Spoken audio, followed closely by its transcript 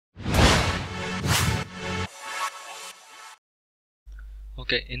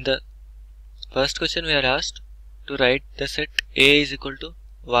Okay, in the first question we are asked to write the set A is equal to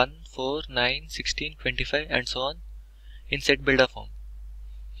 1, 4, 9, 16, 25 and so on in set builder form.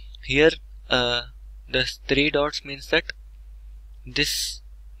 Here the 3 dots means that this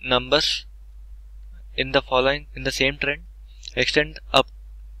numbers in the same trend extend up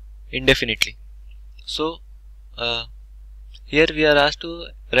indefinitely. So here we are asked to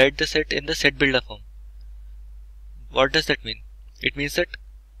write the set in the set builder form. What does that mean? It means that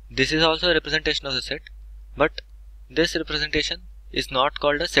this is also a representation of the set, but this representation is not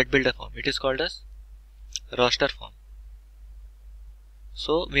called a set builder form. It is called as roster form.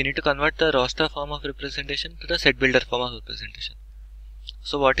 So we need to convert the roster form of representation to the set builder form of representation.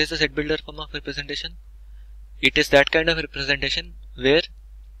 So what is the set builder form of representation? It is that kind of representation where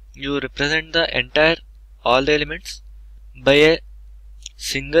you represent the entire all the elements by a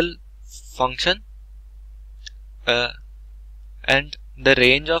single function and the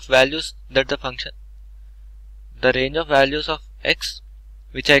range of values that the range of values of x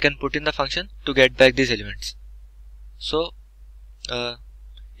which I can put in the function to get back these elements. So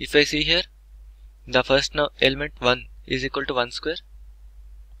if I see here, the first element 1 is equal to 1 square,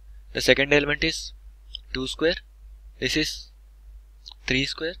 the second element is 2 square, this is 3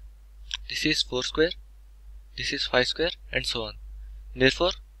 square, this is 4 square, this is 5 square and so on.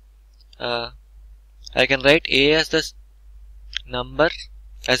 Therefore I can write A as the number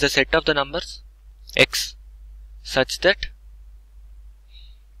as the set of the numbers x such that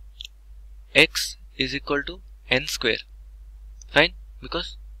x is equal to n square. Fine,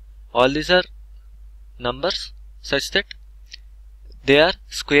 because all these are numbers such that they are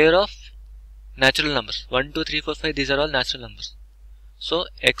square of natural numbers. 1, 2, 3, 4, 5, these are all natural numbers. So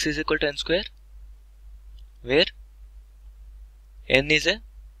x is equal to n square, where n is a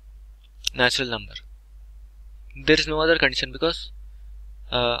natural number. There is no other condition because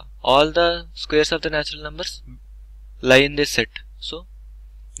all the squares of the natural numbers lie in this set. So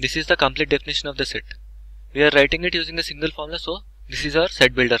this is the complete definition of the set. We are writing it using a single formula, so this is our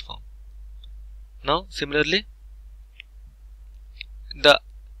set builder form. Now similarly, the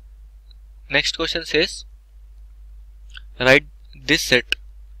next question says write this set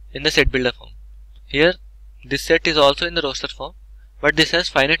in the set builder form. Here this set is also in the roster form, but this has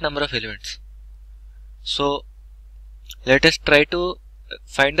finite number of elements. So let us try to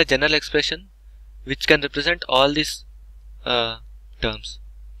find the general expression which can represent all these terms.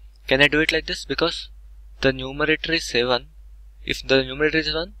 Can I do it like this? Because the numerator is 7. If the numerator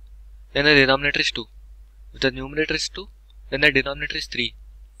is 1, then the denominator is 2. If the numerator is 2, then the denominator is 3,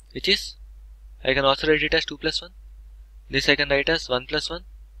 which is, I can also write it as 2 plus 1. This I can write as 1 plus 1.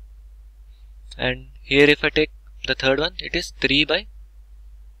 And here if I take the third one, it is 3 by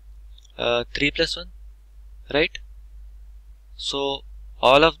 3 plus 1, right? So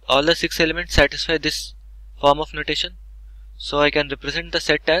all the 6 elements satisfy this form of notation. So I can represent the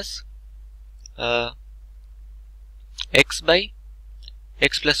set as x by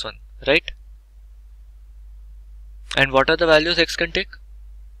x plus 1, right? And what are the values x can take?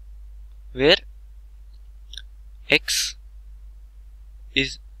 Where x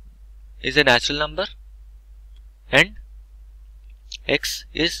is a natural number and x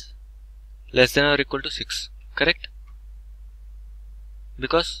is less than or equal to 6, correct?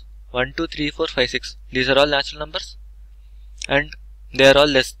 Because 1, 2, 3, 4, 5, 6, these are all natural numbers and they are all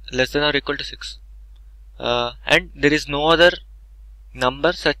less than or equal to 6. And there is no other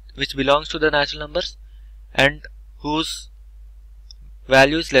number which belongs to the natural numbers and whose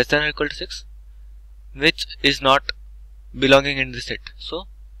value is less than or equal to 6, which is not belonging in this set. So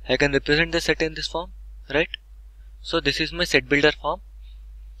I can represent the set in this form, right? So this is my set builder form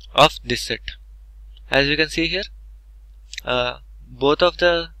of this set. As you can see here, both of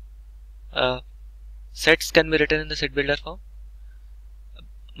the sets can be written in the set builder form,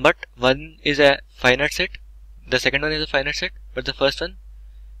 but one is a finite set, the second one is a finite set, but the first one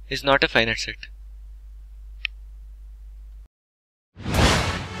is not a finite set.